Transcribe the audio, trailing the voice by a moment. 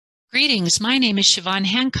Greetings, my name is Siobhan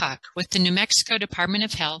Hancock with the New Mexico Department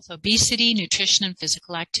of Health Obesity, Nutrition, and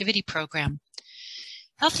Physical Activity Program.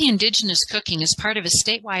 Healthy indigenous cooking is part of a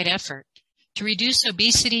statewide effort to reduce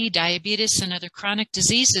obesity, diabetes, and other chronic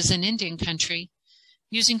diseases in Indian country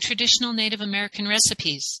using traditional Native American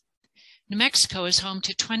recipes. New Mexico is home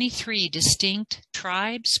to 23 distinct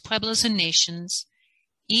tribes, pueblos, and nations,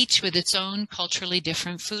 each with its own culturally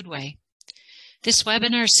different foodway. This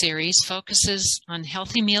webinar series focuses on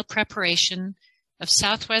healthy meal preparation of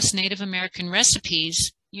Southwest Native American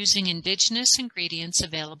recipes using indigenous ingredients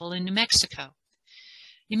available in New Mexico.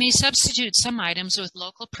 You may substitute some items with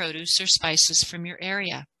local produce or spices from your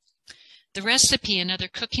area. The recipe and other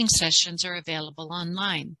cooking sessions are available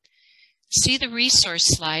online. See the resource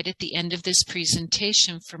slide at the end of this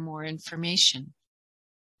presentation for more information.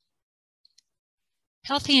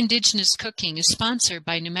 Healthy Indigenous Cooking is sponsored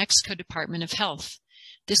by New Mexico Department of Health.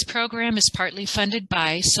 This program is partly funded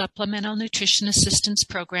by Supplemental Nutrition Assistance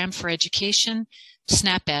Program for Education,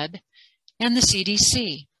 SNAP-Ed, and the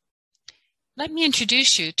CDC. Let me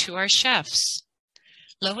introduce you to our chefs.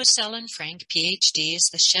 Lois Frank, PhD, is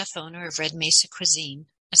the chef owner of Red Mesa Cuisine,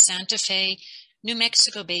 a Santa Fe, New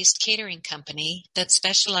Mexico-based catering company that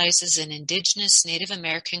specializes in indigenous Native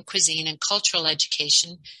American cuisine and cultural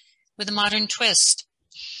education with a modern twist.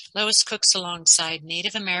 Lois cooks alongside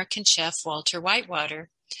Native American chef Walter Whitewater,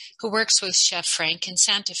 who works with Chef Frank in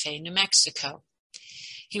Santa Fe, New Mexico.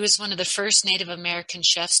 He was one of the first Native American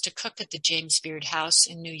chefs to cook at the James Beard House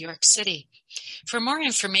in New York City. For more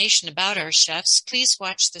information about our chefs, please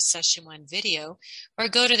watch the Session 1 video or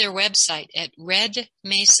go to their website at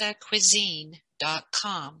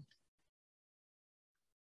redmesacuisine.com.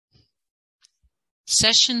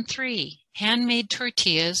 Session 3, Handmade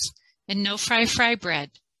Tortillas and no-fry Frybread,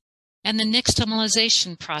 and the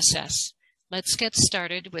Nixtamalization process. Let's get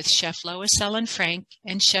started with Chef Lois Frank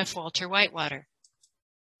and Chef Walter Whitewater.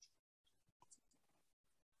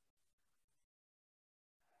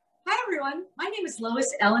 Hi everyone, my name is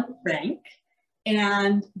Lois Frank,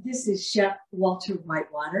 and this is Chef Walter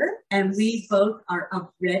Whitewater, and we both are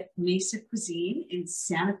of Red Mesa Cuisine in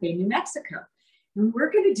Santa Fe, New Mexico. And we're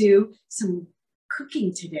going to do some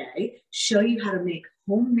cooking today, show you how to make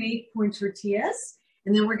homemade corn tortillas,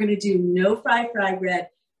 and then we're going to do no-fry Frybread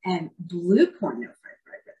and blue corn no-fry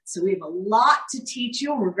Frybread. So we have a lot to teach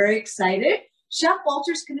you, and we're very excited. Chef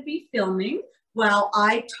Walter's going to be filming while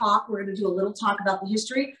I talk. We're going to do a little talk about the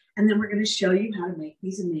history, and then we're going to show you how to make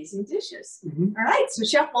these amazing dishes. All right, so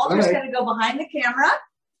Chef Walter's going to go behind the camera,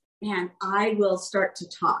 and I will start to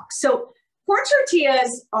talk. So corn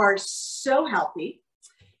tortillas are so healthy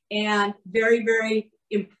and very, very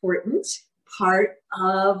important part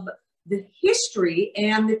of the history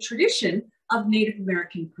and the tradition of Native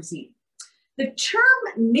American cuisine. The term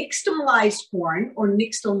nixtamalized corn or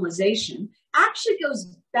nixtamalization actually goes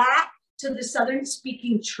back to the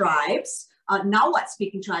southern-speaking tribes,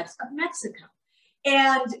 Nahuatl-speaking tribes of Mexico.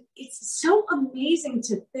 And it's so amazing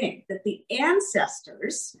to think that the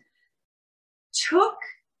ancestors took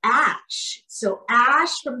ash, so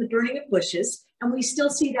ash from the burning of bushes, and we still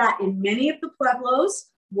see that in many of the pueblos.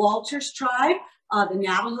 Walter's tribe, the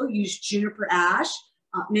Navajo, used juniper ash.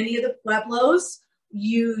 Many of the pueblos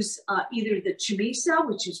use either the chamisa,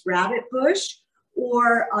 which is rabbit bush,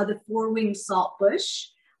 or the four-winged salt bush.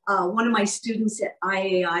 One of my students at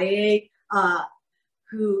IAIA,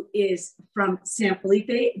 who is from San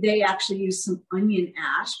Felipe, they actually use some onion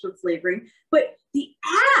ash for flavoring. But the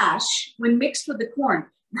ash, when mixed with the corn,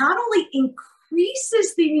 not only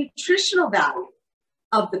increases the nutritional value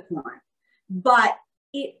of the corn, but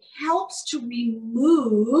it helps to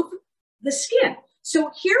remove the skin.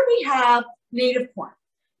 So here we have native corn.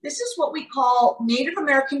 This is what we call Native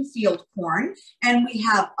American field corn. And we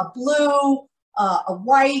have a blue, a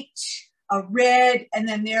white, a red, and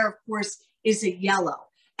then there, of course, is a yellow.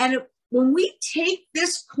 And when we take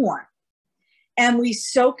this corn and we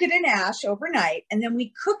soak it in ash overnight, and then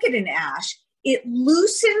we cook it in ash, it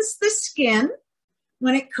loosens the skin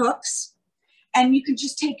when it cooks. And you can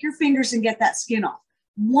just take your fingers and get that skin off.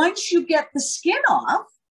 Once you get the skin off,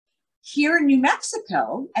 here in New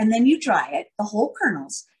Mexico, and then you dry it, the whole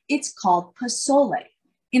kernels, it's called pozole.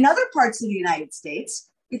 In other parts of the United States,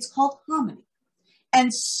 it's called hominy.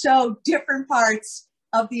 And so different parts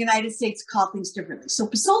of the United States call things differently. So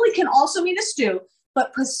pozole can also mean a stew,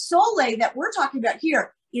 but pozole that we're talking about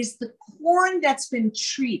here is the corn that's been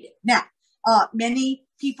treated. Now, many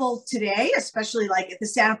people today, especially like at the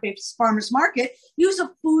Santa Fe Farmers Market, use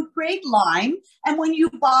a food grade lime. And when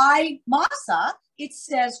you buy masa, it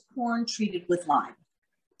says corn treated with lime.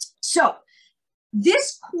 So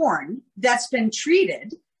this corn that's been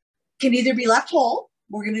treated can either be left whole,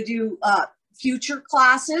 We're going to do future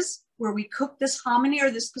classes where we cook this hominy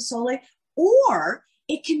or this pozole, or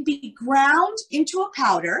it can be ground into a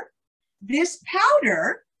powder. This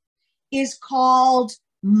powder is called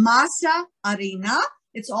masa harina.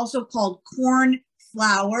 It's also called corn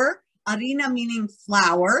flour, harina meaning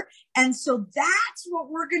flour. And so that's what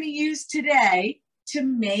we're going to use today to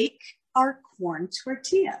make our corn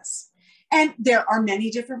tortillas. And there are many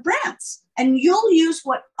different brands. And you'll use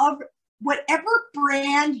whatever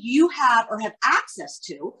brand you have or have access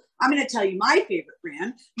to. I'm going to tell you my favorite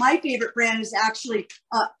brand. My favorite brand is actually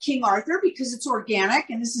King Arthur because it's organic.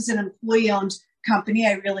 And this is an employee-owned company.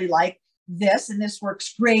 I really like this, and this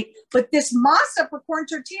works great. But this masa for corn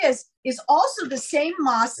tortillas is also the same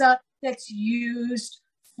masa that's used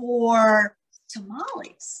for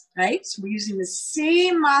tamales, right? So we're using the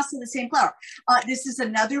same masa, the same flour. This is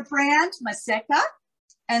another brand, Mesa.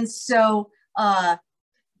 And so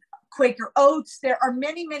Quaker Oats, there are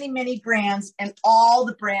many, many, many brands, and all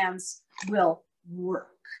the brands will work.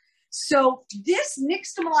 So this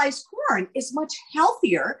nixtamalized corn is much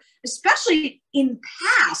healthier, especially in the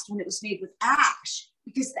past when it was made with ash,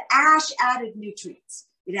 because the ash added nutrients.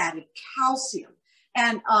 It added calcium.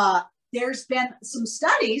 And there's been some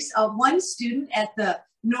studies. One student at the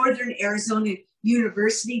Northern Arizona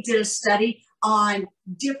University did a study on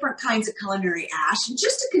different kinds of culinary ash. And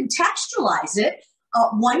just to contextualize it,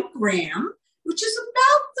 1 gram, which is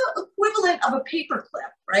about the equivalent of a paper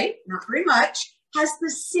clip, right? Not very much, has the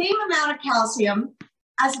same amount of calcium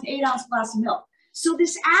as an 8-ounce glass of milk. So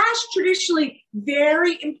this ash traditionally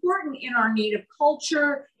very important in our native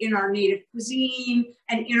culture, in our native cuisine,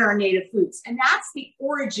 and in our native foods. And that's the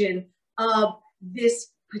origin of this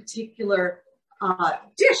particular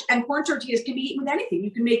dish. And corn tortillas can be eaten with anything.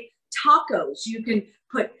 You can make tacos. You can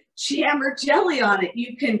put jam or jelly on it.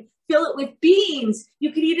 You can fill it with beans.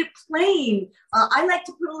 You can eat it plain. I like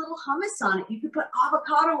to put a little hummus on it. You can put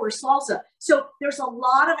avocado or salsa. So there's a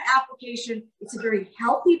lot of application. It's a very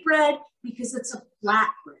healthy bread because it's a flat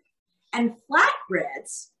bread. And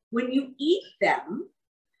flatbreads, when you eat them,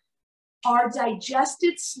 are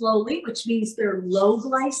digested slowly, which means they're low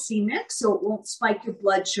glycemic, so it won't spike your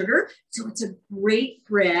blood sugar. So it's a great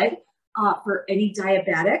bread for any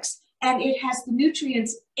diabetics. And it has the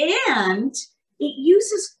nutrients, and it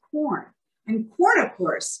uses corn. And corn, of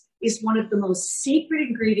course, is one of the most sacred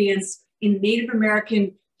ingredients in Native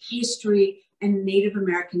American history and Native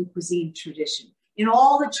American cuisine tradition. In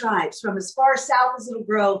all the tribes, from as far south as it'll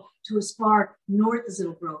grow to as far north as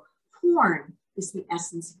it'll grow, corn is the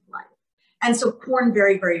essence of life. And so corn,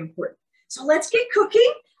 very, very important. So let's get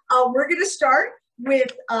cooking. We're going to start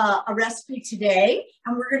with a recipe today,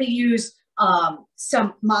 and we're going to use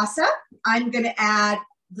some masa. I'm going to add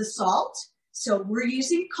the salt. So we're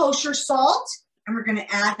using kosher salt, and we're going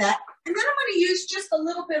to add that. And then I'm going to use just a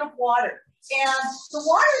little bit of water. And the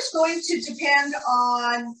water is going to depend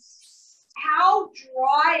on how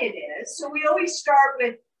dry it is. So we always start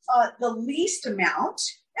with the least amount.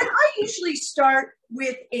 And I usually start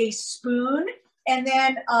with a spoon. And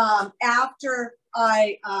then after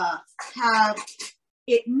I have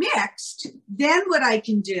it mixed, then what I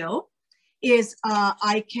can do is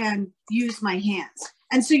I can use my hands.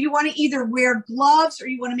 And so you want to either wear gloves, or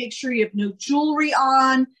you want to make sure you have no jewelry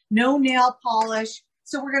on, no nail polish.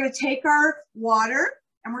 So we're going to take our water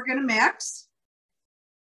and we're going to mix.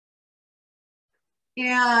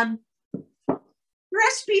 And the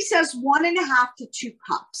recipe says 1.5 to 2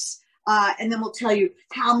 cups. And then we'll tell you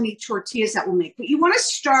how many tortillas that will make. But you want to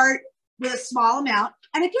start with a small amount.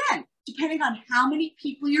 And again, depending on how many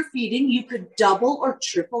people you're feeding, you could double or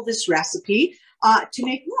triple this recipe to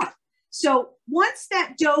make more. So once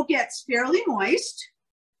that dough gets fairly moist,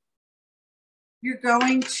 you're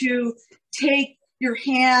going to take your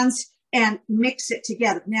hands and mix it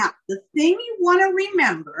together. Now, the thing you want to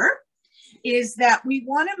remember is that we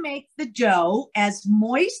want to make the dough as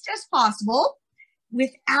moist as possible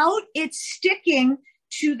without it sticking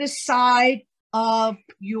to the side of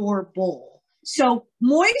your bowl. So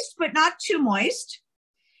moist, but not too moist.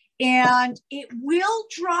 And it will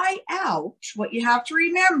dry out. What you have to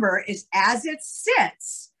remember is as it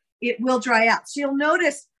sits, it will dry out. So you'll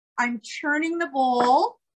notice I'm turning the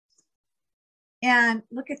bowl. And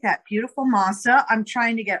look at that beautiful masa. I'm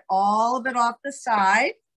trying to get all of it off the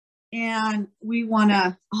side. And we want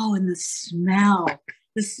to, oh, and the smell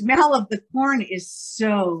of the corn is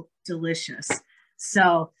so delicious.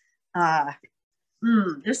 So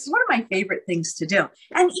this is one of my favorite things to do.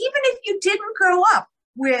 And even if you didn't grow up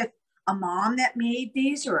with a mom that made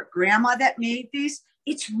these or a grandma that made these,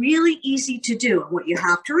 it's really easy to do. And what you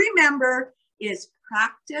have to remember is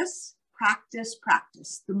practice, practice,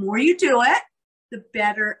 practice. The more you do it, the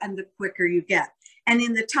better and the quicker you get. And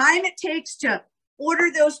in the time it takes to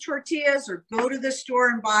order those tortillas or go to the store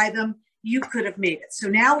and buy them, you could have made it. So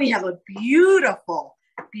now we have a beautiful,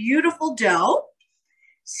 beautiful dough.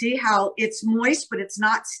 See how it's moist, but it's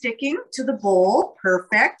not sticking to the bowl.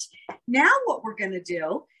 Perfect. Now what we're going to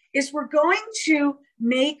do is we're going to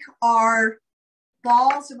make our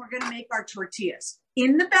balls and we're going to make our tortillas.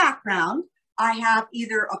 In the background, I have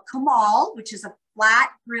either a comal, which is a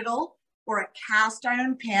flat griddle, or a cast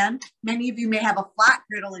iron pan. Many of you may have a flat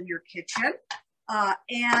griddle in your kitchen.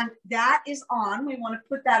 And that is on. We want to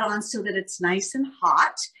put that on so that it's nice and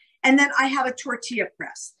hot. And then I have a tortilla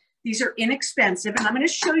press. These are inexpensive, and I'm going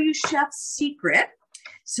to show you Chef's secret.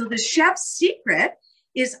 So the Chef's secret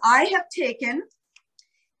is I have taken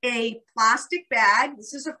a plastic bag.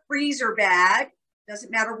 This is a freezer bag.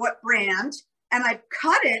 Doesn't matter what brand. And I've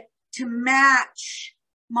cut it to match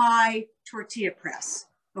my tortilla press.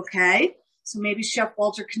 Okay. So maybe Chef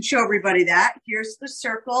Walter can show everybody that. Here's the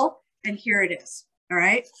circle, and here it is. All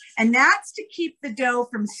right. And that's to keep the dough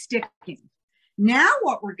from sticking. Now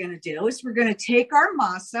what we're going to do is we're going to take our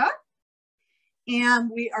masa and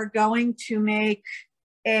we are going to make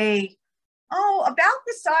about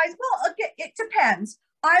the size. Well, it depends.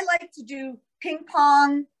 I like to do ping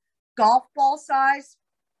pong, golf ball size.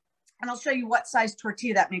 And I'll show you what size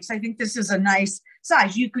tortilla that makes. I think this is a nice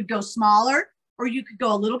size. You could go smaller or you could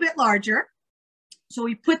go a little bit larger. So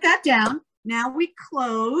we put that down. Now we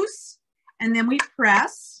close and then we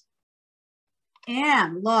press.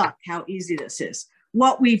 And look how easy this is.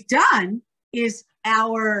 What we've done is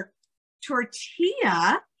our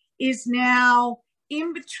tortilla is now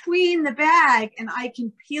in between the bag and I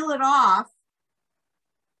can peel it off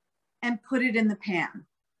and put it in the pan.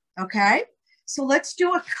 Okay, so let's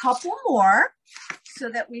do a couple more so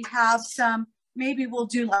that we have some. Maybe we'll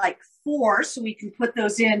do like 4 so we can put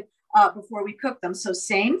those in before we cook them. So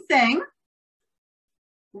same thing.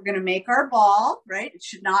 We're going to make our ball, right? It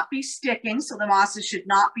should not be sticking, so the masa should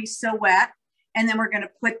not be so wet. And then we're going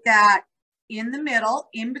to put that in the middle,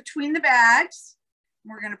 in between the bags.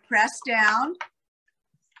 We're going to press down.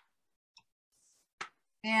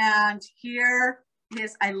 And here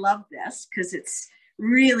is, I love this because it's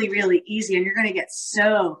really, really easy and you're going to get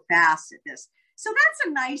so fast at this. So that's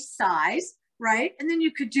a nice size, right? And then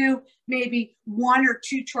you could do maybe 1 or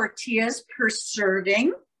 2 tortillas per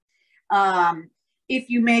serving. If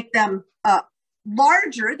you make them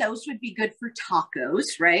larger, those would be good for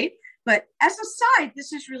tacos, right? But as a side,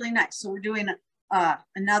 this is really nice. So we're doing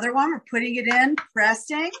another one. We're putting it in,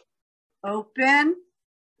 pressing, open.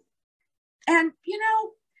 And, you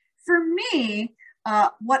know, for me,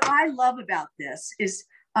 what I love about this is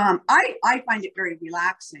I find it very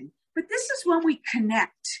relaxing. But this is when we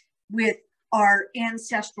connect with our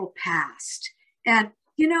ancestral past. And,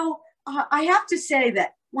 you know, I have to say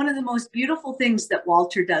that one of the most beautiful things that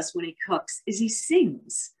Walter does when he cooks is he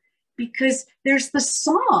sings, because there's the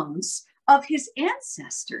songs of his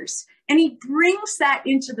ancestors and he brings that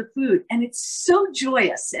into the food and it's so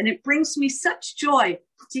joyous and it brings me such joy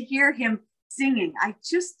to hear him singing. I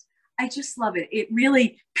just love it. It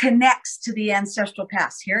really connects to the ancestral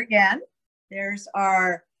past. Here again, there's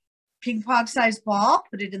our ping pong sized ball.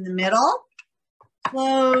 Put it in the middle,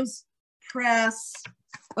 close, press,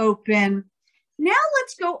 open. Now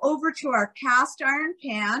let's go over to our cast iron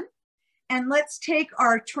pan and let's take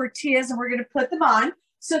our tortillas and we're going to put them on.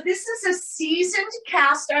 So this is a seasoned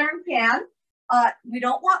cast iron pan. We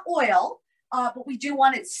don't want oil, but we do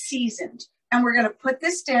want it seasoned. And we're going to put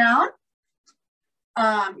this down.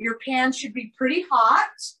 Your pan should be pretty hot.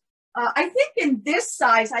 I think in this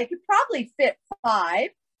size, I could probably fit 5.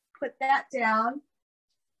 Put that down.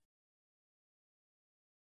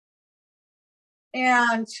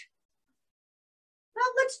 And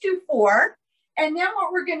well, let's do 4. And then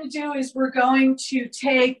what we're going to do is we're going to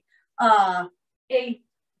take a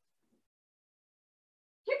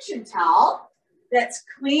kitchen towel that's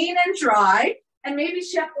clean and dry. And maybe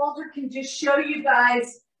Chef Walter can just show you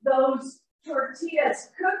guys those tortillas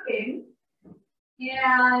cooking.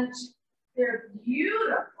 And they're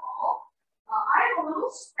beautiful. I have a little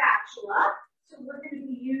spatula. So we're going to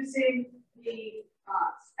be using the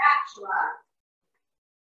spatula.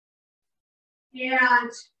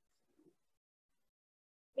 And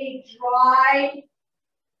a dry,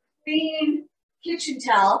 clean kitchen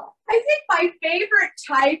towel. I think my favorite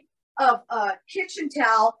type of kitchen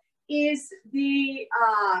towel is the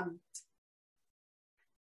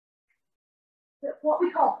what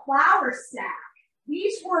we call flour sack.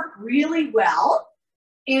 These work really well.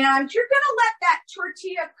 And you're going to let that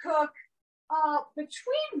tortilla cook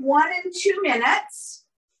between 1 and 2 minutes.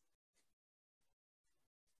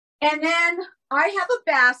 And then I have a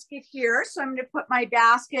basket here. So I'm going to put my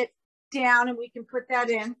basket down and we can put that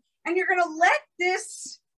in. And you're going to let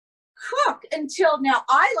this cook until, now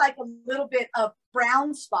I like a little bit of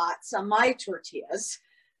brown spots on my tortillas.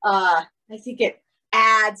 I think it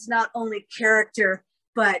adds not only character,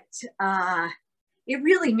 but it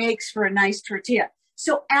really makes for a nice tortilla.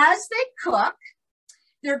 So as they cook,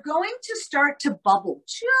 they're going to start to bubble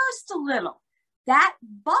just a little. That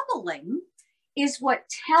bubbling is what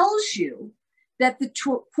tells you that the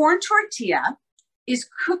corn tortilla is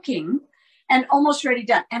cooking and almost ready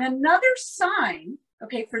done. And another sign,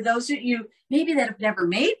 okay, for those of you maybe that have never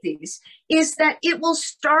made these, is that it will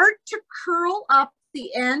start to curl up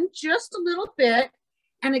the end just a little bit.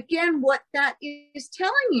 And again, what that is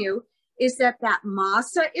telling you is that that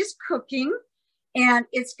masa is cooking and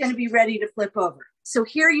it's going to be ready to flip over. So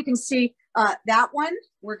here you can see that one.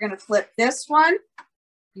 We're going to flip this one.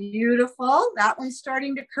 Beautiful. That one's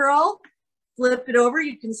starting to curl. Flip it over.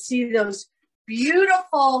 You can see those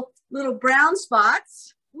beautiful little brown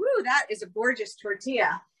spots. Ooh, that is a gorgeous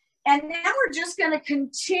tortilla. And now we're just going to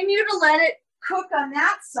continue to let it cook on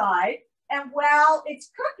that side. And while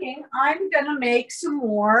it's cooking, I'm going to make some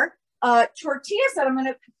more tortillas that I'm going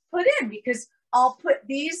to put in, because I'll put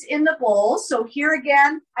these in the bowl. So here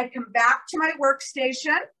again, I come back to my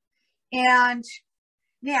workstation. And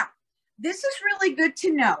now, this is really good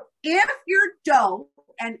to know. If your dough,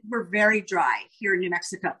 and we're very dry here in New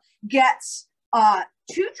Mexico, gets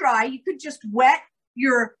too dry, you could just wet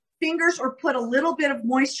your fingers or put a little bit of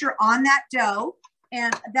moisture on that dough,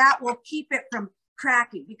 and that will keep it from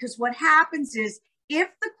cracking. Because what happens is, if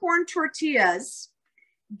the corn tortillas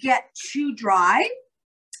get too dry,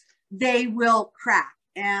 they will crack,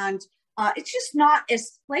 and it's just not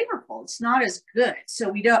as flavorful. It's not as good. So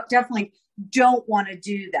we definitely don't want to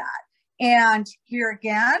do that. And here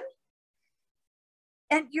again,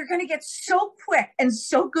 and you're going to get so quick and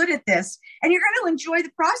so good at this, and you're going to enjoy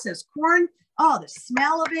the process. Corn, oh, the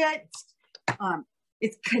smell of it,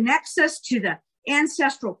 it connects us to the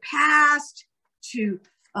ancestral past, to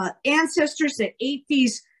ancestors that ate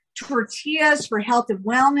these tortillas for health and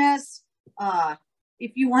wellness.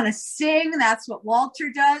 If you want to sing, that's what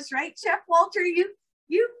Walter does, right, Chef Walter? You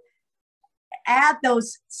add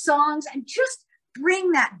those songs and just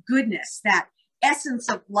bring that goodness, that essence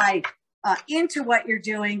of life into what you're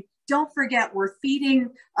doing. Don't forget, we're feeding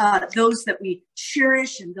those that we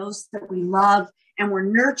cherish and those that we love, and we're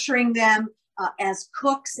nurturing them as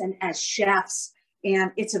cooks and as chefs.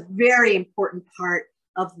 And it's a very important part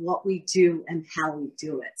of what we do and how we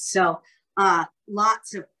do it. So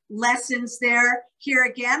lots of lessons there. Here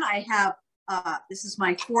again, I have, this is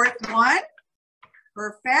my fourth one.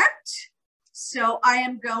 Perfect. So I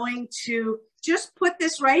am going to just put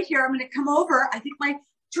this right here. I'm going to come over. I think my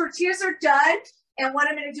tortillas are done. And what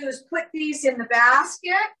I'm going to do is put these in the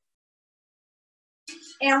basket.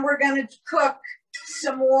 And we're going to cook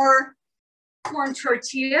some more corn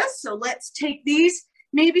tortillas. So let's take these,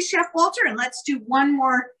 maybe Chef Walter, and let's do one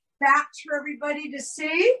more batch for everybody to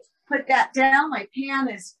see. Put that down. My pan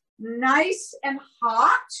is nice and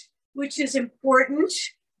hot, which is important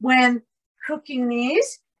when cooking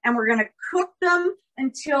these. And we're going to cook them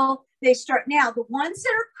until they start. Now, the ones that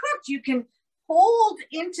are cooked, you can hold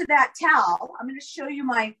into that towel. I'm going to show you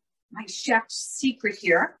my chef's secret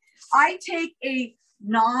here. I take a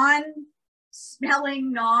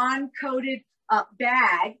non-smelling, non-coated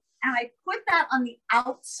bag, and I put that on the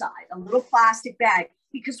outside, a little plastic bag,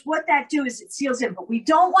 because what that do is it seals in. But we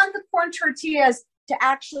don't want the corn tortillas to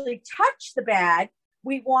actually touch the bag.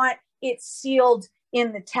 We want it sealed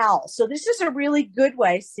in the towel. So this is a really good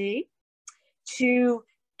way, see, to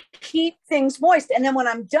keep things moist. And then when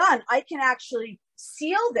I'm done, I can actually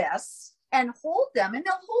seal this and hold them, and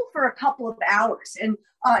they'll hold for a couple of hours. And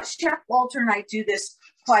Chef Walter and I do this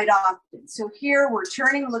quite often. So here we're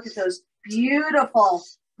turning, look at those beautiful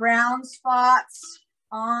brown spots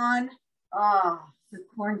on the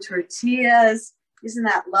corn tortillas. Isn't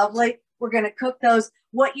that lovely? We're going to cook those.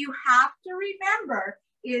 What you have to remember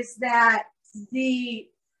is that the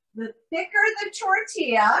thicker the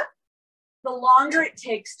tortilla, the longer it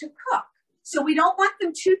takes to cook. So we don't want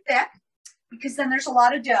them too thick, because then there's a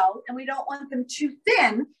lot of dough, and we don't want them too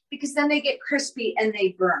thin, because then they get crispy and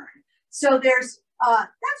they burn. So there's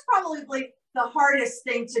that's probably the hardest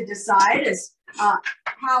thing to decide, is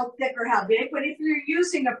how thick or how big. But if you're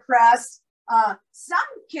using a press, some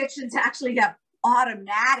kitchens actually have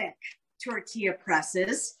automatic tortilla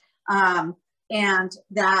presses, and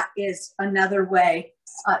that is another way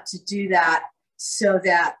to do that. So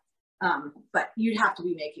that, but you'd have to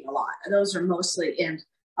be making a lot. Those are mostly in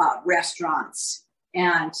restaurants.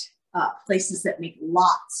 And places that make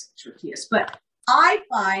lots of tortillas. But I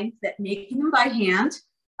find that making them by hand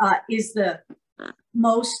is the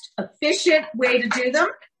most efficient way to do them,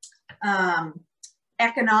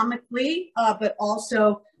 economically, but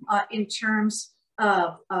also in terms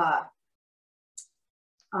of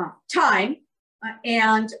time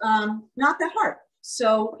and not that hard.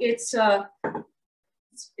 So it's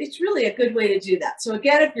really a good way to do that. So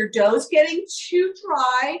again, if your dough's getting too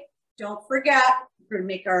dry, don't forget, we're going to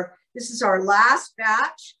make this is our last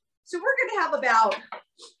batch. So we're going to have about,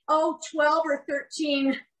 12 or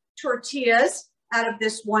 13 tortillas out of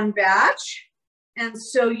this one batch. And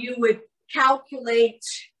so you would calculate,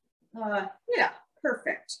 yeah,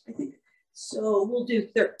 perfect. I think, so we'll do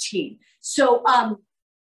 13. So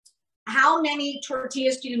how many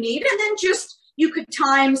tortillas do you need? And then just, you could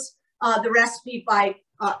times the recipe by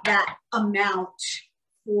that amount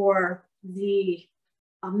for the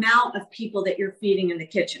amount of people that you're feeding in the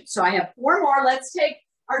kitchen. So I have 4 more. Let's take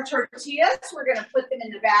our tortillas. We're going to put them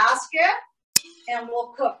in the basket and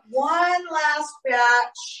we'll cook one last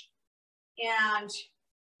batch. And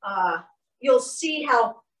you'll see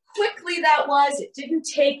how quickly that was. It didn't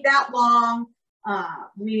take that long.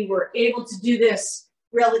 We were able to do this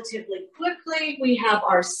relatively quickly. We have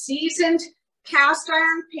our seasoned cast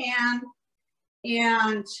iron pan,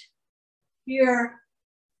 and here,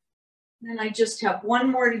 then I just have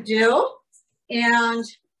one more to do, and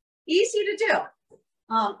easy to do.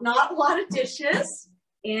 Not a lot of dishes,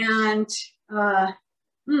 and the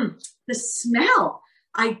smell.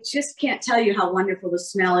 I just can't tell you how wonderful the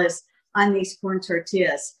smell is on these corn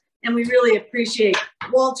tortillas. And we really appreciate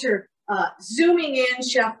Walter zooming in,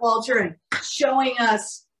 Chef Walter, and showing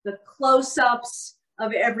us the close-ups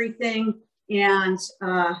of everything. And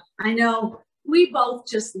I know we both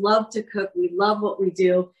just love to cook. We love what we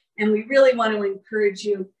do. And we really want to encourage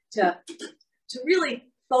you to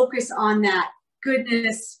really focus on that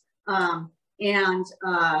goodness and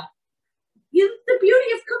the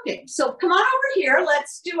beauty of cooking. So come on over here.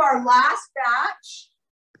 Let's do our last batch.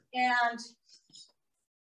 And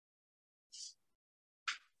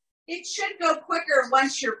it should go quicker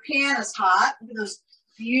once your pan is hot. Look at those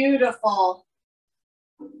beautiful.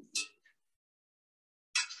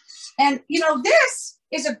 And you know, this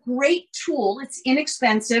is a great tool. It's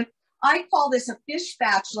inexpensive. I call this a fish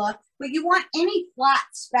spatula, but you want any flat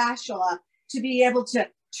spatula to be able to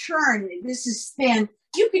turn. This is thin.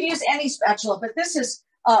 You can use any spatula, but this is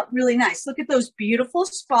really nice. Look at those beautiful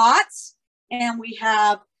spots. And we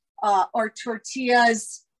have our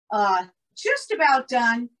tortillas just about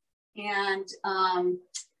done. And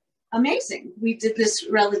amazing. We did this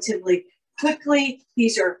relatively quickly.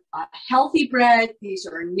 These are healthy bread. These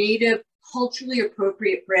are native, culturally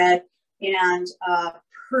appropriate bread, and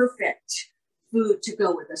perfect food to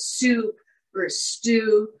go with a soup or a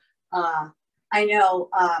stew. I know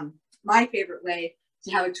my favorite way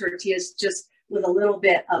to have a tortilla is just with a little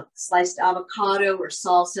bit of sliced avocado or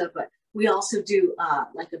salsa, but we also do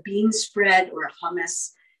like a bean spread or a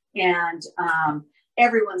hummus, and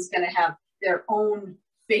everyone's going to have their own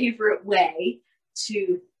favorite way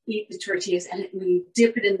to eat the tortillas, and when you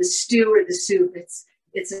dip it in the stew or the soup,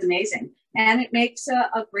 it's amazing. And it makes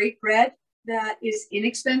a great bread that is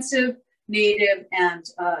inexpensive, native, and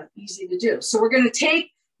easy to do. So we're going to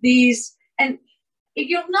take these, and if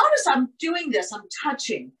you'll notice I'm doing this, I'm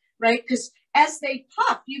touching, right? Because as they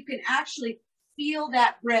puff, you can actually feel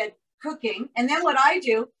that bread cooking. And then what I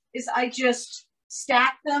do is I just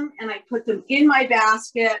stack them and I put them in my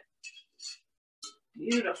basket.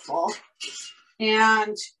 Beautiful.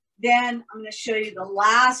 And then I'm going to show you the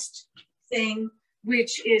last thing,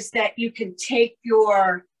 which is that you can take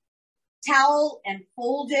your towel and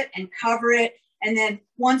fold it and cover it. And then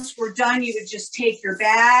once we're done, you would just take your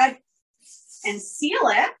bag and seal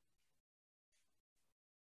it.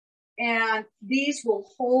 And these will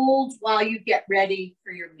hold while you get ready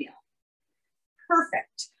for your meal.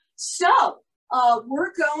 Perfect. So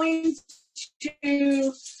we're going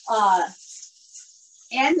to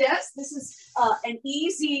end this. This is an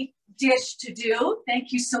easy dish to do.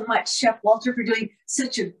 Thank you so much, Chef Walter, for doing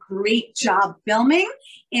such a great job filming.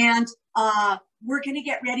 And we're going to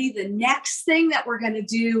get ready. The next thing that we're going to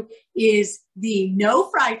do is the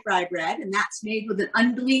no-fry Frybread, and that's made with an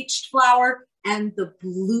unbleached flour, and the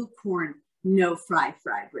blue corn no-fry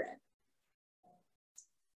Frybread.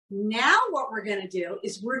 Now what we're going to do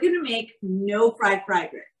is we're going to make no-fry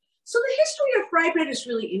Frybread. So the history of Frybread is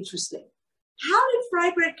really interesting. How did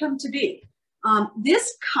Frybread come to be?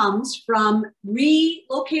 This comes from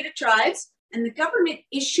relocated tribes and the government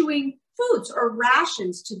issuing foods or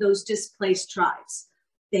rations to those displaced tribes.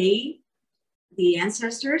 They the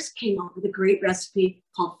ancestors came up with a great recipe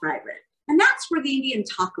called Frybread. And that's where the Indian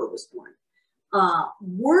taco was born.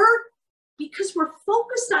 Because we're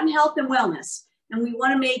focused on health and wellness, and we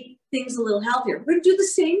want to make things a little healthier. We're going to do the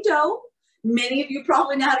same dough. Many of you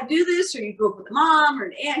probably know how to do this, or you grew up with a mom or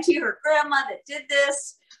an auntie or a grandma that did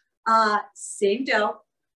this. Same dough,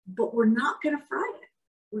 but we're not going to fry it.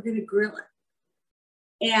 We're going to grill it.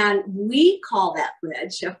 And we call that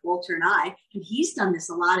bread, Chef Walter and I, and he's done this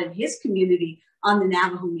a lot in his community on the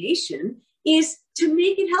Navajo Nation, is to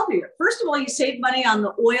make it healthier. First of all, you save money on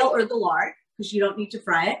the oil or the lard because you don't need to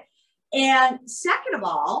fry it. And second of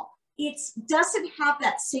all, it doesn't have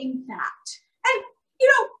that same fat. And,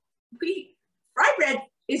 fry bread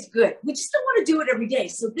is good. We just don't want to do it every day.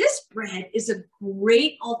 So this bread is a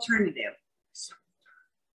great alternative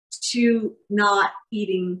to not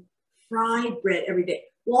eating fried bread every day.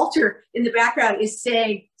 Walter in the background is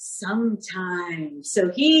saying sometimes. So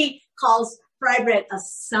he calls fried bread a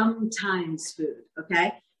sometimes food,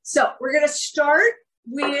 okay? So we're going to start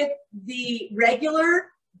with the regular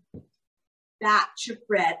batch of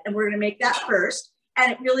bread, and we're going to make that first.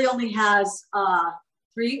 And it really only has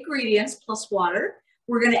 3 ingredients plus water.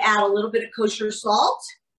 We're going to add a little bit of kosher salt.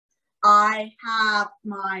 I have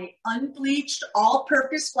my unbleached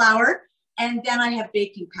all-purpose flour, and then I have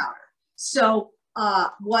baking powder. So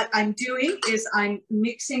what I'm doing is I'm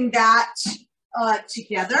mixing that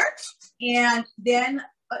together, and then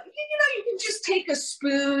you can just take a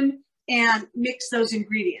spoon and mix those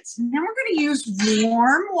ingredients. And then we're going to use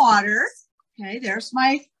warm water. Okay, there's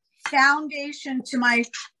my foundation to my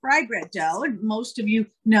fry bread dough, and most of you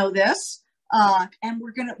know this. And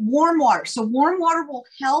we're going to warm water. So warm water will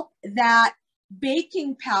help that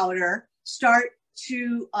baking powder start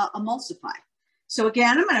to emulsify. So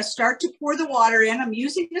again, I'm going to start to pour the water in. I'm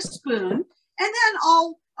using a spoon, and then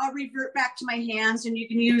I'll revert back to my hands, and you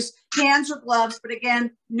can use hands or gloves, but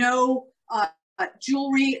again, no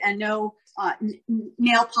jewelry and no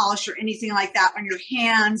nail polish or anything like that on your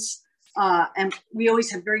hands. And we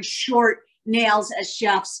always have very short nails as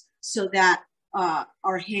chefs so that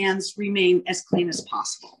our hands remain as clean as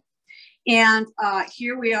possible. And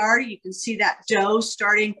here we are. You can see that dough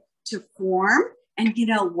starting to form. And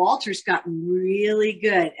Walter's gotten really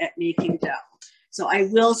good at making dough. So I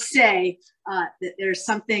will say that there's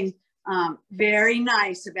something very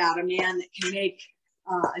nice about a man that can make,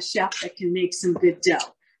 a chef that can make some good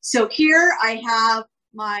dough. So here I have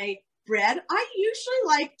my bread. I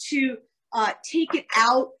usually like to take it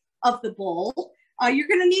out of the bowl. You're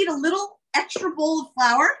going to need a little extra bowl of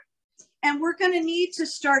flour, and we're going to need to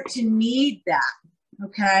start to knead that.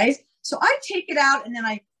 Okay, so I take it out and then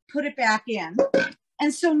I put it back in.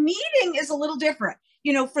 And so kneading is a little different.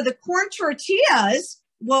 For the corn tortillas,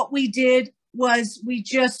 what we did was we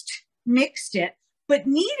just mixed it. But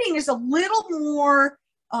kneading is a little more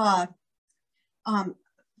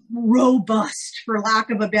robust, for lack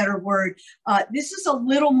of a better word. This is a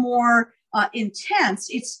little more intense.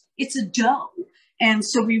 It's a dough. And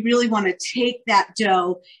so we really want to take that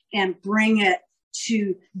dough and bring it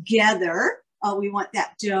together. We want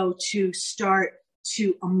that dough to start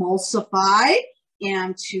to emulsify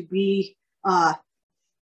and to be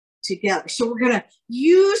together. So we're going to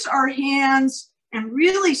use our hands and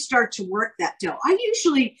really start to work that dough. I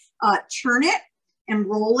usually churn it and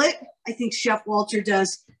roll it. I think Chef Walter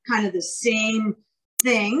does kind of the same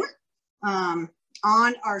thing on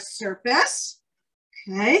our surface.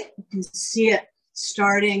 Okay, you can see it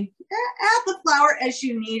starting. Add the flour as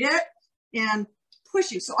you need it and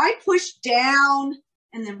pushing. So I push down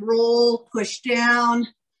and then roll, push down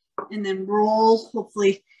and then roll.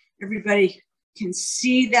 Hopefully everybody can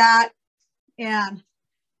see that. And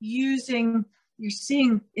using, you're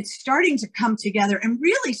seeing it's starting to come together and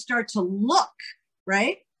really start to look,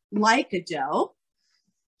 right, like a dough.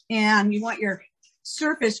 And you want your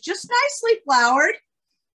surface just nicely floured.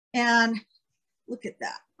 And look at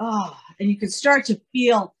that. Oh, and you can start to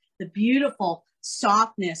feel the beautiful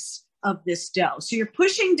softness of this dough. So you're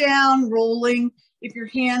pushing down, rolling. If your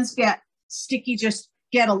hands get sticky, just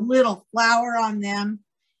get a little flour on them.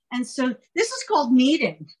 And so this is called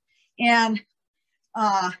kneading. And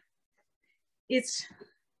it's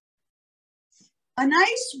a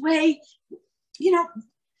nice way,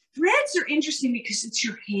 breads are interesting because it's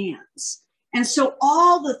your hands. And so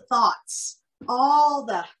all the thoughts, all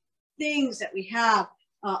the things that we have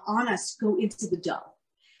on us go into the dough.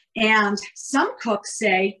 And some cooks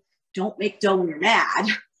say, don't make dough when you're mad,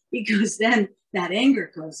 because then that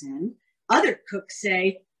anger goes in. Other cooks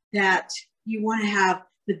say that you want to have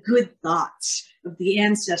the good thoughts of the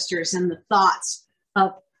ancestors and the thoughts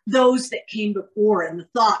of those that came before and the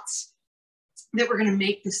thoughts that we're going to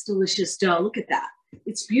make this delicious dough. Look at that.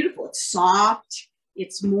 It's beautiful. It's soft.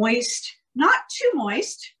 It's moist, not too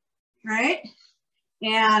moist, right?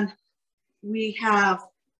 And we have,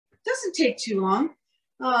 doesn't take too long.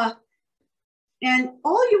 And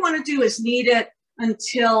all you want to do is knead it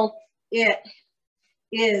until it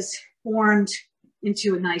is formed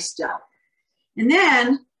into a nice dough. And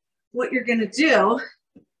then what you're going to do,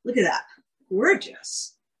 look at that,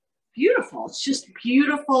 gorgeous, beautiful. It's just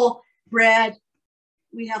beautiful bread.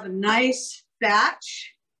 We have a nice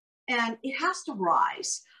batch and it has to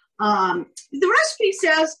rise. The recipe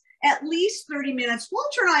says at least 30 minutes.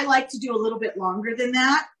 Walter and I like to do a little bit longer than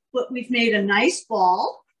that, but we've made a nice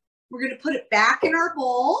ball. We're going to put it back in our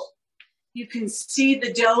bowl. You can see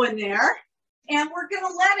the dough in there. And we're going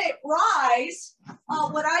to let it rise.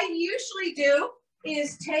 What I usually do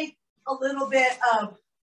is take a little bit of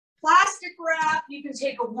plastic wrap. You can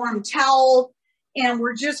take a warm towel, and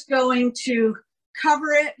we're just going to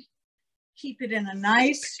cover it, keep it in a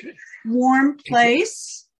nice warm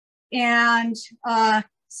place, and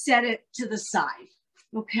set it to the side.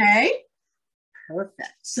 Okay?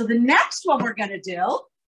 Perfect. So the next one we're going to do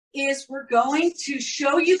is we're going to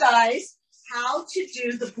show you guys how to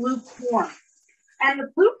do the blue corn. And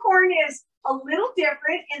the blue corn is a little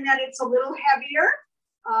different in that it's a little heavier,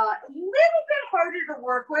 a little bit harder to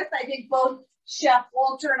work with. I think both Chef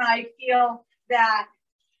Walter and I feel that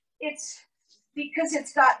it's because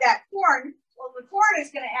it's got that corn. Well, the corn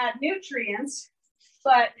is going to add nutrients,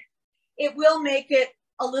 but it will make it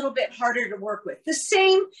a little bit harder to work with. The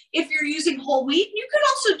same if you're using whole wheat. You could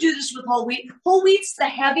also do this with whole wheat. Whole wheat's the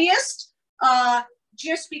heaviest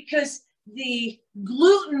just because the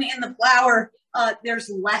gluten in the flour, there's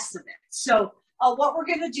less of it. So what we're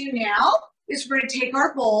going to do now is we're going to take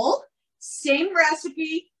our bowl, same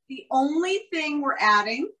recipe. The only thing we're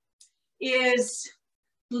adding is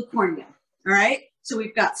blue cornmeal. All right. So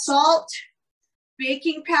we've got salt,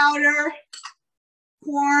 baking powder,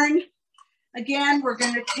 corn. Again, we're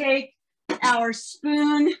going to take our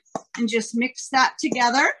spoon and just mix that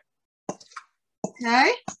together.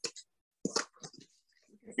 Okay.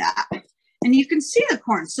 Look at that. And you can see the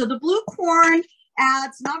corn. So the blue corn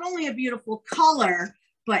adds not only a beautiful color,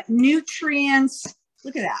 but nutrients.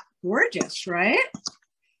 Look at that. Gorgeous, right?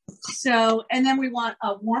 So, and then we want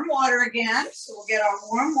warm water again. So we'll get our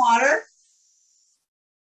warm water.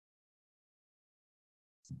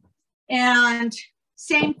 And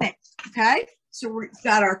same thing, okay? So we've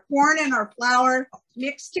got our corn and our flour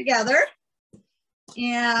mixed together.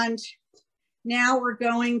 And now we're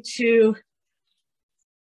going to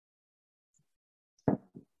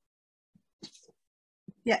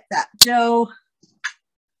get that dough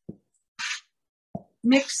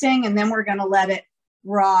mixing, and then we're going to let it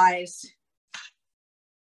rise.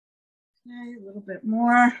 Okay, a little bit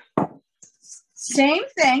more. Same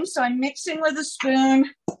thing. So I'm mixing with a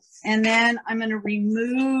spoon, and then I'm going to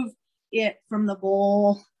remove it from the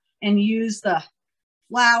bowl and use the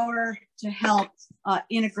flour to help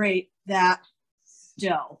integrate that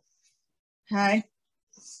dough. Okay.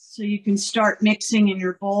 So you can start mixing in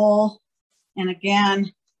your bowl. And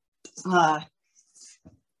again,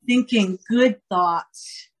 thinking good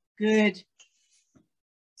thoughts, good.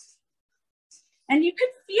 And you can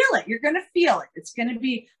feel it. You're going to feel it. It's going to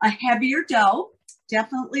be a heavier dough,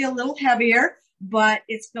 definitely a little heavier, but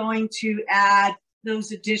it's going to add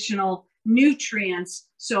those additional nutrients.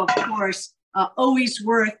 So, of course, always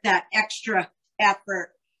worth that extra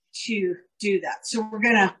effort to do that. So we're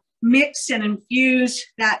going to mix and infuse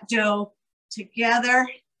that dough together.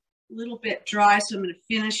 A little bit dry, so I'm going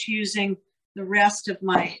to finish using the rest of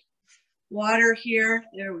my water here.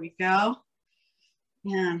 There we go.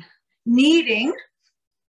 And kneading.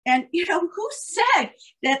 And, you know, who said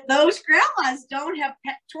that those grandmas don't have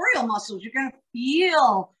pectoral muscles? You're going to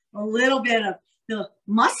feel a little bit of the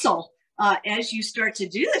muscle as you start to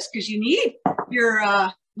do this, because you need your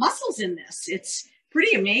muscles in this. It's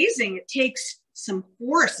pretty amazing. It takes some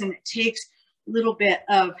force, and it takes a little bit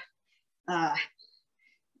of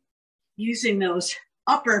using those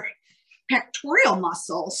upper pectoral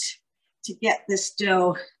muscles to get this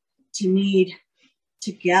dough to knead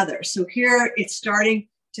together. So here it's starting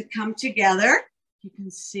to come together. You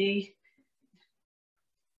can see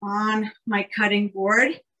on my cutting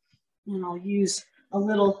board, and I'll use a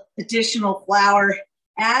little additional flour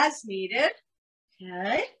as needed.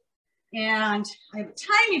 Okay. And I have a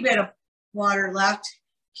tiny bit of water left,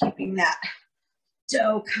 keeping that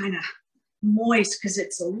dough kind of moist because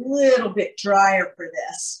it's a little bit drier for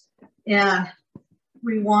this. And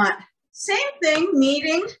we want, same thing,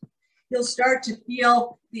 kneading. You'll start to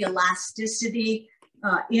feel the elasticity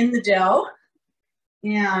in the dough.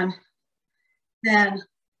 And then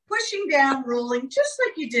pushing down, rolling, just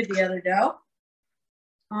like you did the other dough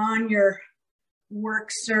on your work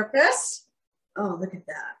surface. Oh, look at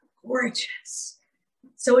that, gorgeous.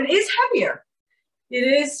 So it is heavier. It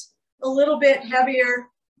is a little bit heavier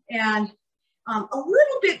and a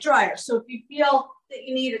little bit drier. So if you feel that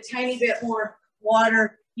you need a tiny bit more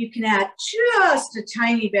water, you can add just a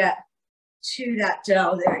tiny bit to that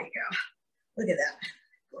dough. There you go. Look at that,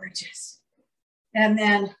 gorgeous. And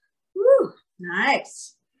then, whoo,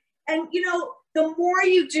 nice. And you know, the more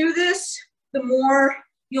you do this, the more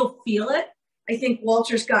you'll feel it. I think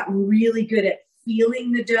Walter's gotten really good at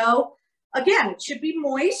feeling the dough. Again, it should be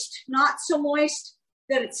moist, not so moist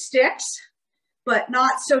that it sticks, but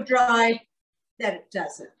not so dry that it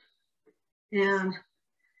doesn't. And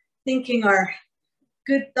thinking our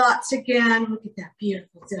good thoughts again. Look at that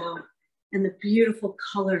beautiful dough and the beautiful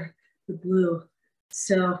color, the blue.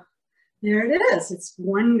 So there it is. It's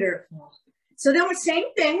wonderful. So then the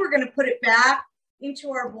same thing, we're going to put it back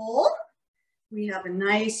into our bowl. We have a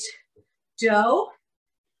nice dough.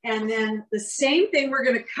 And then the same thing, we're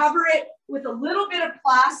going to cover it with a little bit of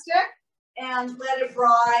plastic and let it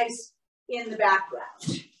rise in the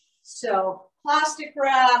background. So plastic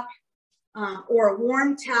wrap or a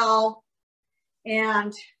warm towel.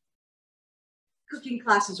 And cooking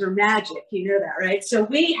classes are magic, you know that, right? So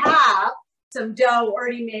we have some dough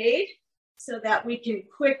already made so that we can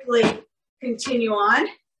quickly continue on.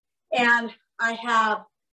 And I have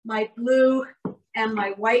my blue and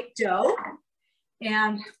my white dough.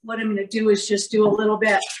 And what I'm going to do is just do a little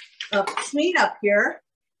bit of cleanup here.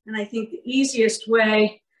 And I think the easiest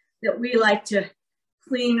way that we like to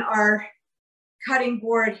clean our cutting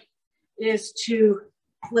board is to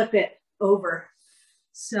flip it over.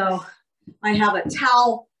 So I have a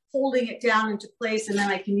towel holding it down into place, and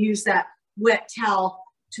then I can use that wet towel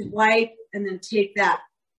to wipe and then take that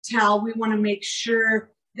towel. We want to make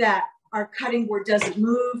sure that our cutting board doesn't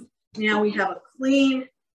move. Now we have a clean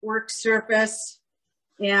work surface,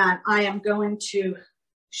 and I am going to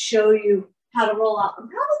show you how to roll out. I'm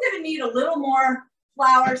probably going to need a little more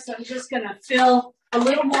flour, so I'm just going to fill a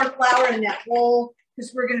little more flour in that bowl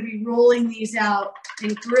because we're going to be rolling these out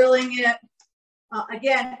and grilling it.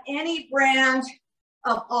 Again, any brand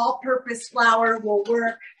of all-purpose flour will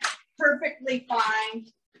work perfectly fine.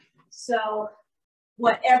 So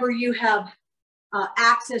whatever you have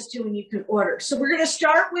access to and you can order. So we're going to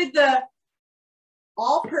start with the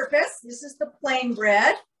all-purpose. This is the plain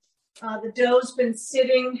bread. The dough's been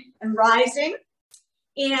sitting and rising.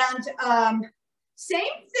 And same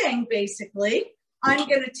thing, basically. I'm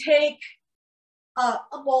going to take a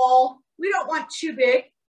ball. We don't want too big.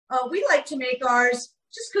 We like to make ours,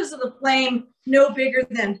 just because of the flame, no bigger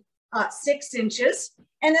than 6 inches.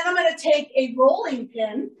 And then I'm going to take a rolling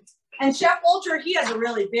pin. And Chef Walter, he has a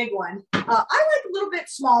really big one. I like a little bit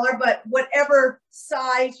smaller, but whatever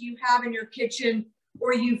size you have in your kitchen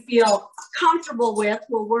or you feel comfortable with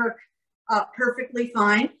will work perfectly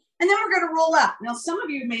fine. And then we're going to roll out. Now, some of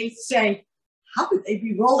you may say, how could they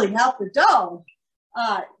be rolling out the dough?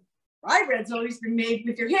 Frybread's always been made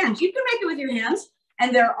with your hands. You can make it with your hands.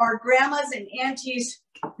 And there are grandmas and aunties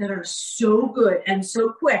that are so good and so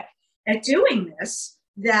quick at doing this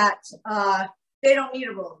that they don't need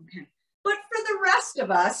a rolling pin. But for the rest of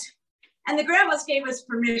us, and the grandmas gave us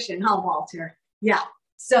permission, huh, Walter? Yeah.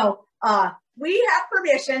 So we have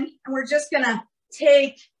permission, and we're just going to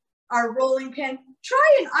take our rolling pin,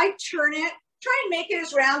 I turn it, try and make it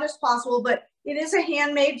as round as possible, but it is a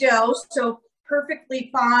handmade dough, so perfectly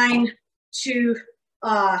fine to,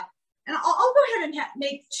 and I'll go ahead and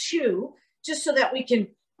make 2 just so that we can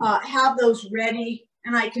have those ready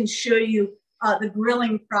and I can show you the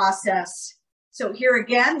grilling process. So here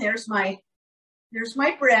again, there's my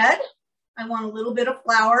bread. I want a little bit of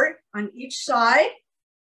flour on each side.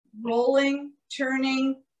 Rolling,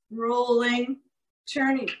 turning, rolling,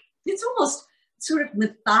 turning. It's almost sort of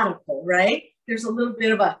methodical, right? There's a little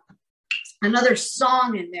bit of another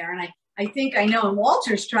song in there. And I think I know in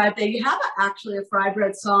Walter's tribe, they have actually a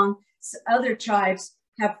Frybread song. Other tribes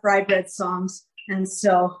have Frybread songs. And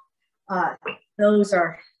so those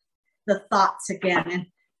are the thoughts again. And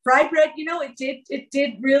Frybread, you know, it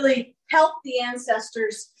did really help the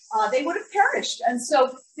ancestors. They would have perished. And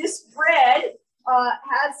so this bread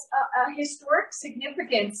has a historic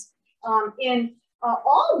significance in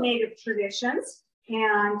all Native traditions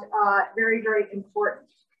and very, very important.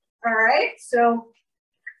 All right, so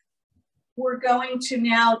we're going to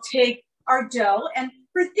now take our dough. And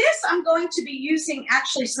for this, I'm going to be using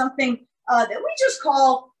actually something that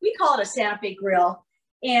we call it a Santa Fe grill.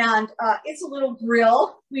 And it's a little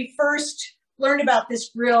grill. We first learned about this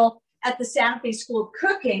grill at the Santa Fe School of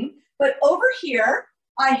Cooking, But over here,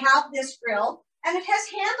 I have this grill and it has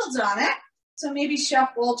handles on it. So maybe Chef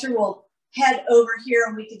Walter will head over here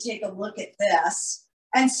and we can take a look at this.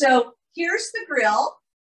 And so here's the grill.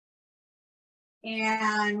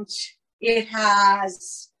 And it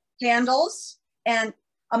has handles and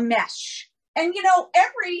a mesh. And you know,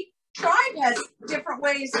 every tribe has different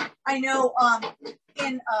ways. I know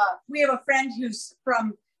we have a friend who's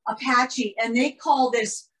from Apache, and they call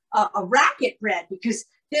this a racket bread because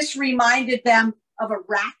this reminded them of a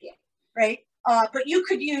racket, right? But you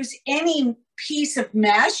could use any piece of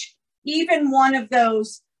mesh, even one of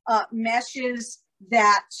those meshes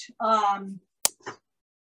that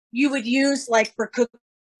you would use like for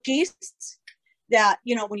cookies that,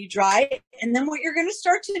 you know, when you dry it. And then what you're going to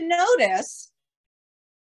start to notice,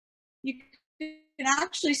 you can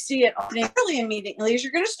actually see it fairly immediately, is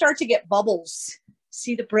you're going to start to get bubbles.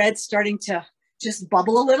 See the bread starting to just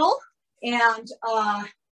bubble a little. And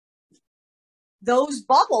those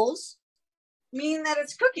bubbles mean that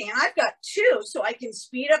it's cooking. And I've got two, so I can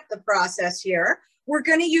speed up the process here. We're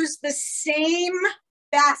going to use the same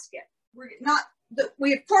basket.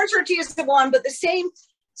 We have corn tortillas to one, but the same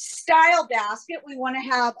style basket. We want to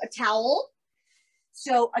have a towel.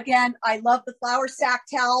 So again, I love the flour sack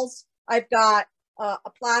towels. I've got a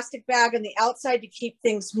plastic bag on the outside to keep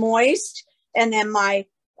things moist. And then my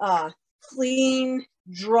clean,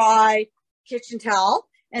 dry kitchen towel.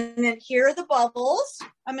 And then here are the bubbles.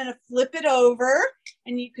 I'm going to flip it over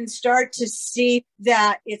and you can start to see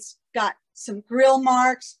that it's got some grill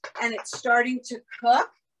marks and it's starting to cook.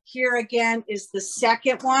 Here again is the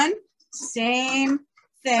second one. Same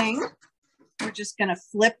thing. We're just going to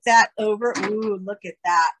flip that over. Ooh, look at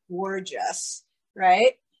that. Gorgeous,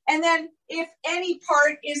 right? And then if any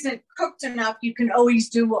part isn't cooked enough, you can always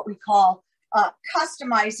do what we call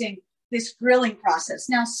customizing this grilling process.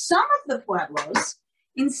 Now, some of the pueblos,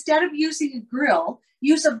 instead of using a grill,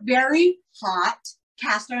 use a very hot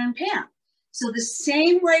cast iron pan. So the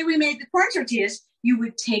same way we made the corn tortillas, you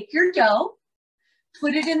would take your dough,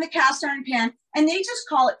 put it in the cast iron pan, and they just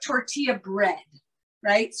call it tortilla bread,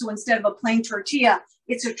 right? So instead of a plain tortilla,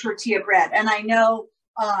 it's a tortilla bread. And I know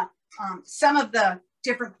some of the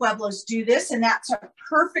different pueblos do this, and that's a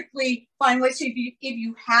perfectly fine way. So if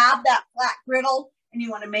you have that flat griddle and you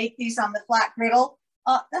want to make these on the flat griddle,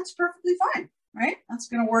 that's perfectly fine, right? That's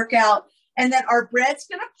going to work out. And then our bread's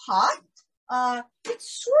going to pop. It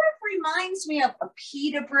sort of reminds me of a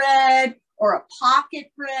pita bread or a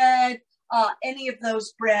pocket bread, any of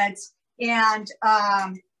those breads. And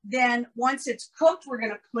then once it's cooked, we're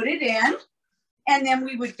going to put it in, and then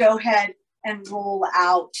we would go ahead and roll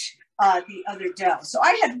out the other dough. So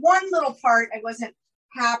I had one little part I wasn't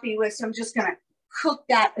happy with, so I'm just going to cook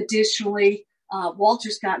that additionally.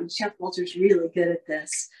 Chef Walter's really good at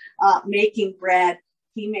this, making bread.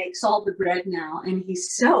 He makes all the bread now, and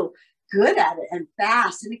he's so good at it and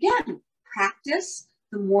fast. And again, practice.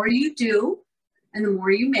 The more you do and the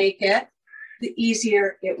more you make it, the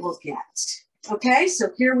easier it will get. Okay, so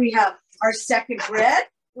here we have our second bread.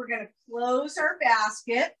 We're going to close our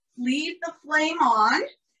basket, leave the flame on,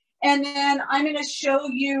 and then I'm going to show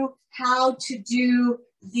you how to do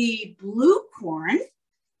the blue corn.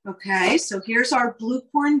 Okay, so here's our blue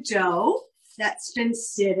corn dough that's been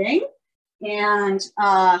sitting. And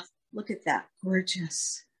look at that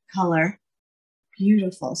gorgeous color.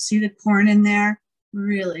 Beautiful. See the corn in there?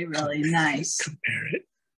 Really, really nice. Compare it.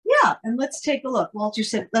 Yeah, and let's take a look. Walter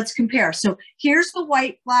said, let's compare. So here's the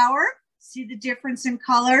white flour. See the difference in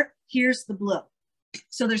color? Here's the blue.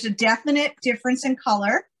 So there's a definite difference in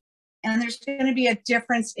color, and there's going to be a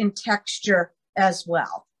difference in texture as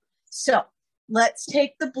well. So let's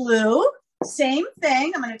take the blue. Same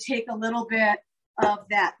thing. I'm going to take a little bit of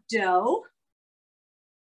that dough.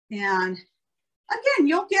 And again,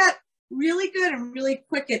 you'll get really good and really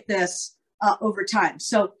quick at this over time.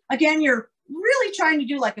 So again, you're really trying to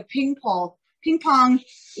do like a ping pong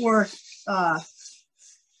or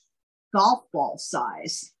golf ball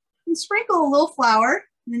size. And sprinkle a little flour,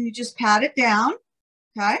 and then you just pat it down.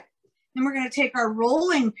 Okay. Then we're going to take our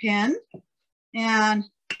rolling pin and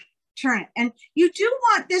turn it. And you do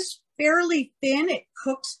want this fairly thin. It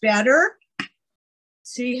cooks better.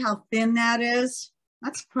 See how thin that is?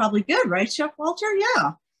 That's probably good, right, Chef Walter?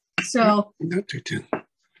 Yeah. So not too thin.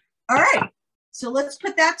 All right. So let's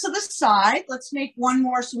put that to the side. Let's make one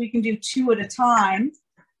more so we can do two at a time.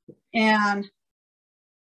 And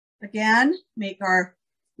again, make our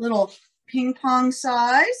little ping pong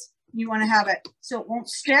size. You want to have it so it won't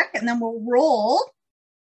stick, and then we'll roll.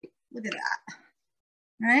 Look at that.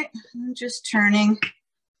 All right. I'm just turning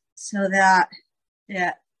so that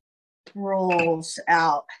it rolls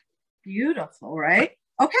out. Beautiful, right?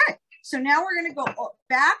 Okay. So now we're going to go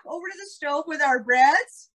back over to the stove with our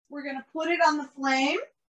breads. We're going to put it on the flame.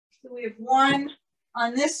 So we have one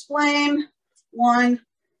on this flame, one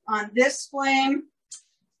on this flame,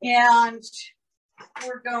 and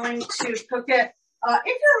we're going to cook it. If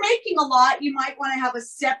you're making a lot, you might want to have a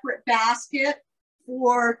separate basket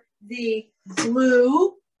for the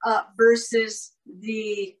blue versus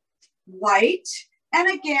the white. And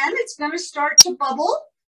again, it's going to start to bubble.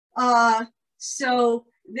 So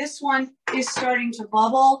this one is starting to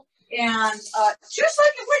bubble, and just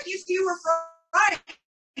like what if you were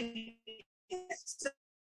frying.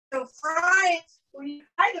 So fry, when you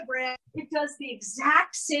fry the bread, it does the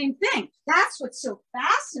exact same thing. That's what's so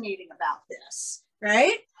fascinating about this,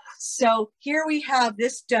 right? So here we have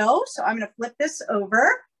this dough. So I'm going to flip this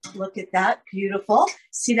over. Look at that, beautiful.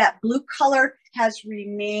 See that blue color has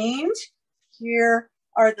remained. Here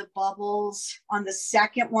are the bubbles on the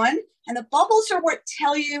second one. And the bubbles are what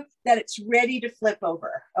tell you that it's ready to flip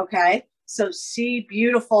over, okay? So see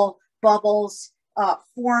beautiful bubbles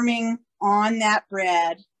forming on that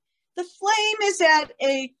bread. The flame is at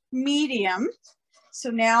a medium. So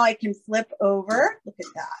now I can flip over. Look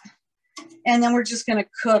at that. And then we're just going to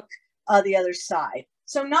cook the other side.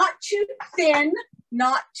 So not too thin,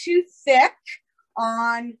 not too thick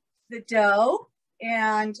on the dough.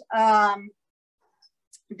 And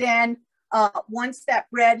then once that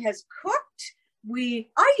bread has cooked,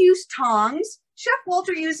 I use tongs. Chef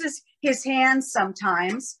Walter uses his hands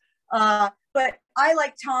sometimes, but I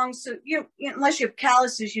like tongs. So unless you have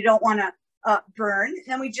calluses, you don't want to burn.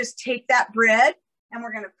 Then we just take that bread and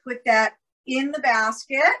we're going to put that in the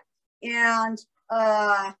basket, and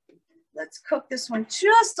let's cook this one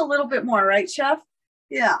just a little bit more, right, Chef?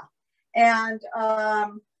 Yeah. And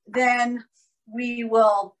then we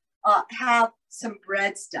will have some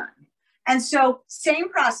breads done. And so same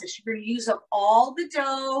process. You're going to use up all the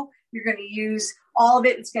dough. You're going to use all of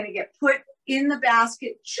it. It's going to get put in the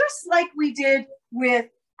basket, just like we did with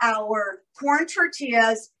our corn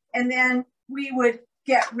tortillas. And then we would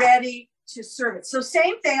get ready to serve it. So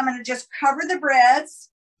same thing. I'm going to just cover the breads.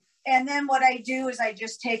 And then what I do is I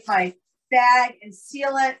just take my bag and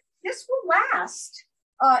seal it. This will last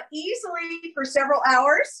easily for several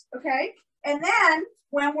hours. Okay. And then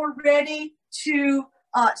when we're ready to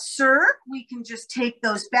serve, we can just take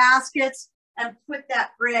those baskets and put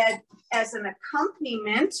that bread as an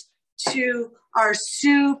accompaniment to our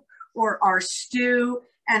soup or our stew.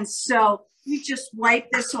 And so we just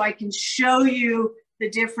wipe this so I can show you the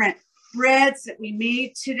different breads that we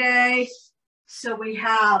made today. So we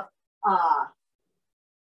have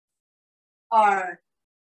our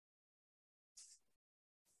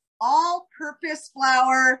all-purpose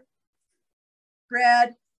flour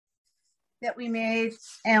bread that we made,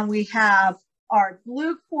 and we have our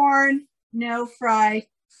blue corn no fry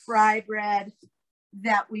bread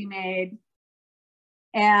that we made,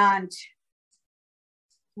 and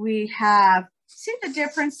we have, see the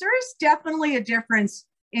difference? There is definitely a difference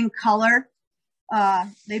in color.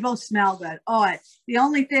 They both smell good. Oh, the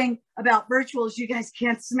only thing about virtual is you guys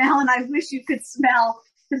can't smell, and I wish you could smell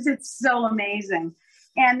because it's so amazing.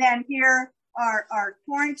 And then here are our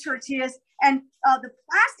corn tortillas, and the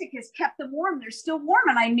plastic has kept them warm. They're still warm,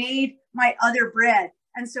 and I made my other bread.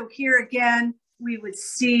 And so here again, we would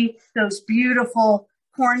see those beautiful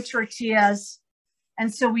corn tortillas.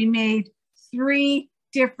 And so we made 3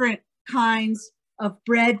 different kinds of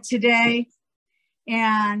bread today,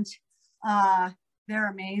 and they're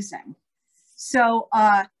amazing. So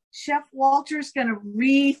Chef Walter's going to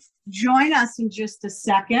rejoin us in just a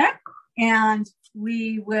second, and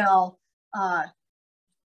we will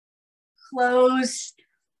close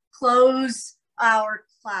our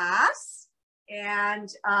class. And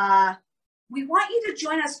we want you to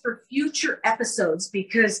join us for future episodes,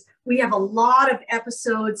 because we have a lot of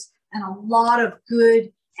episodes and a lot of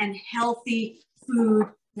good and healthy food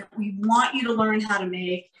that we want you to learn how to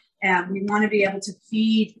make. And we want to be able to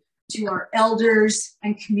feed to our elders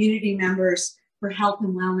and community members for health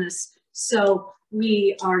and wellness. So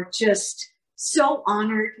we are just so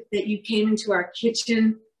honored that you came into our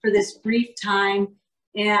kitchen for this brief time.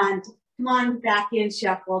 And come on back in,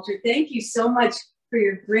 Chef Walter. Thank you so much for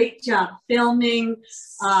your great job filming.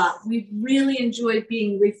 We've really enjoyed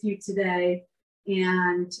being with you today.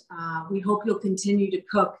 And we hope you'll continue to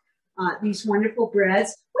cook these wonderful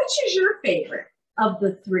breads. Which is your favorite of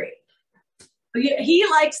the 3? He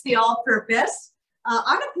likes the all-purpose.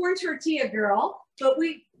 I'm a corn tortilla girl, but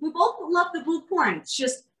we both love the blue corn. It's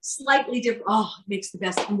just slightly different. Oh, it makes the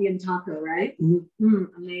best Indian taco, right?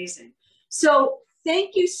 Amazing. So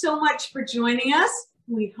thank you so much for joining us.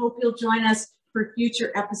 We hope you'll join us for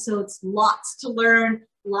future episodes. Lots to learn,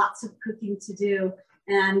 lots of cooking to do.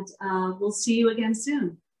 And we'll see you again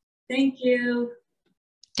soon. Thank you.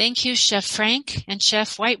 Thank you, Chef Frank and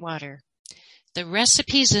Chef Whitewater. The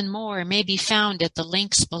recipes and more may be found at the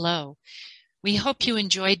links below. We hope you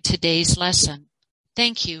enjoyed today's lesson.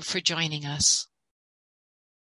 Thank you for joining us.